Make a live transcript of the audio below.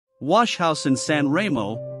Wash house in San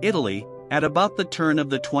Remo, Italy, at about the turn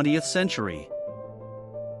of the 20th century.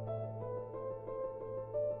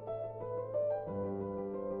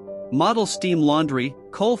 Model steam laundry,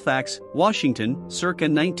 Colfax, Washington, circa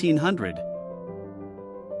 1900.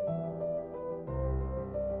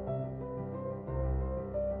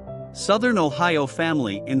 Southern Ohio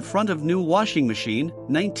family in front of new washing machine,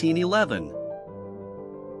 1911.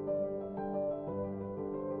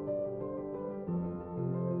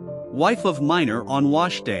 Wife of miner on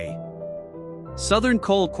wash day. Southern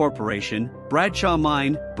Coal Corporation, Bradshaw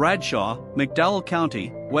Mine, Bradshaw, McDowell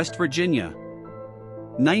County, West Virginia.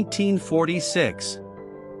 1946.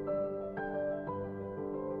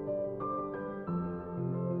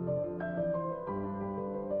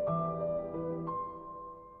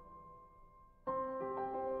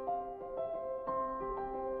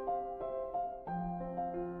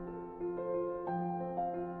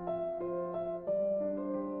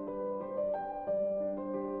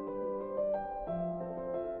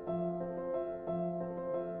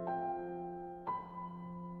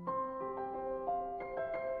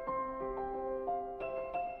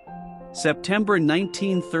 September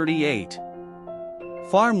 1938.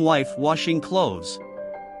 Farm wife washing clothes.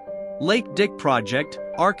 Lake Dick Project,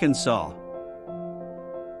 Arkansas.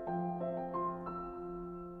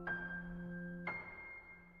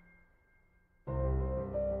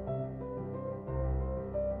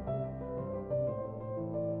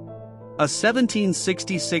 A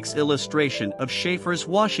 1766 illustration of Schaefer's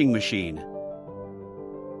washing machine.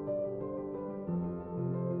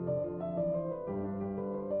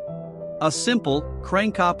 A simple,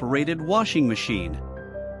 crank-operated washing machine.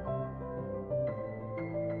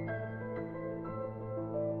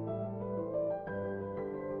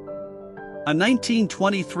 A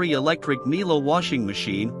 1923 electric Milo washing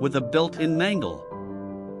machine with a built-in mangle.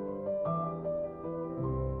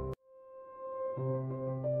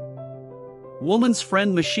 Woman's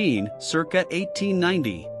friend machine, circa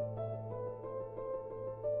 1890.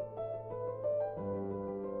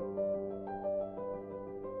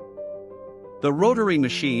 The rotary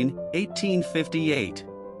machine, 1858.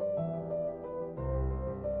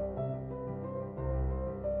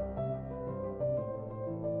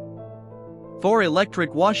 For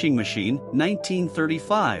electric washing machine,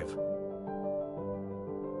 1935.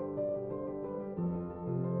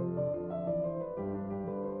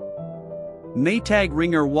 Maytag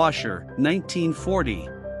wringer washer, 1940.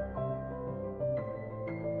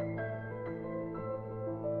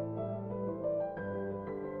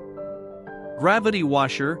 Gravity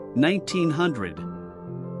washer, 1900.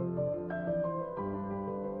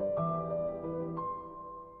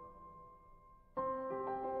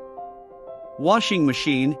 Washing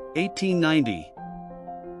machine, 1890.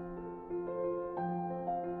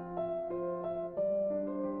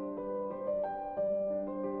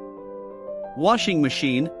 Washing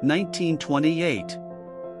machine, 1928.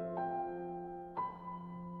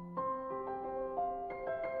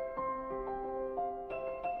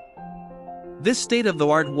 This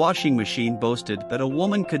state-of-the-art washing machine boasted that a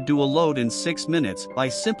woman could do a load in 6 minutes by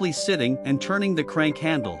simply sitting and turning the crank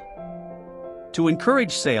handle. To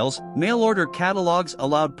encourage sales, mail-order catalogs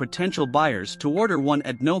allowed potential buyers to order one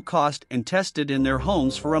at no cost and test it in their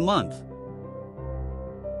homes for a month.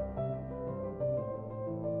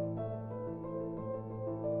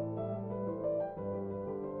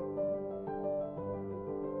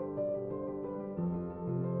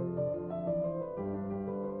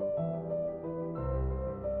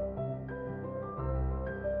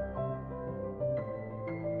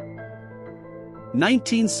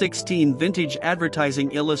 (1916) vintage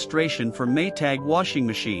advertising illustration for Maytag washing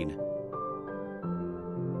machine.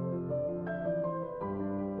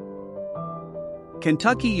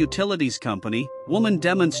 Kentucky Utilities Company, woman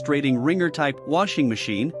demonstrating wringer-type washing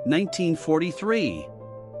machine, 1943.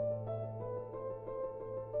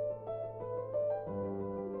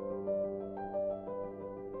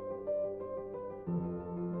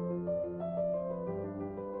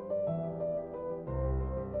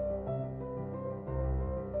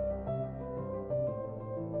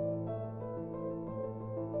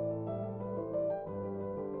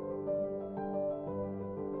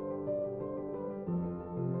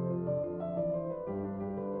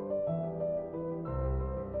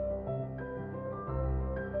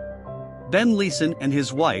 Ben Leeson and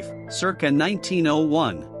his wife, circa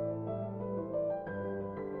 1901.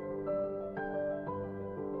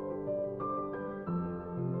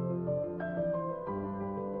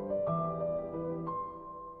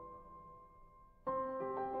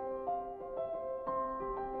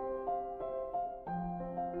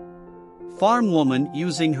 Farm woman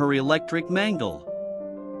using her electric mangle.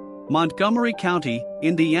 Montgomery County,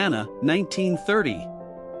 Indiana, 1930.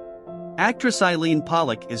 Actress Eileen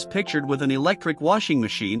Pollock is pictured with an electric washing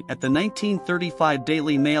machine at the 1935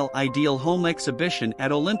 Daily Mail Ideal Home Exhibition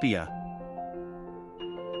at Olympia.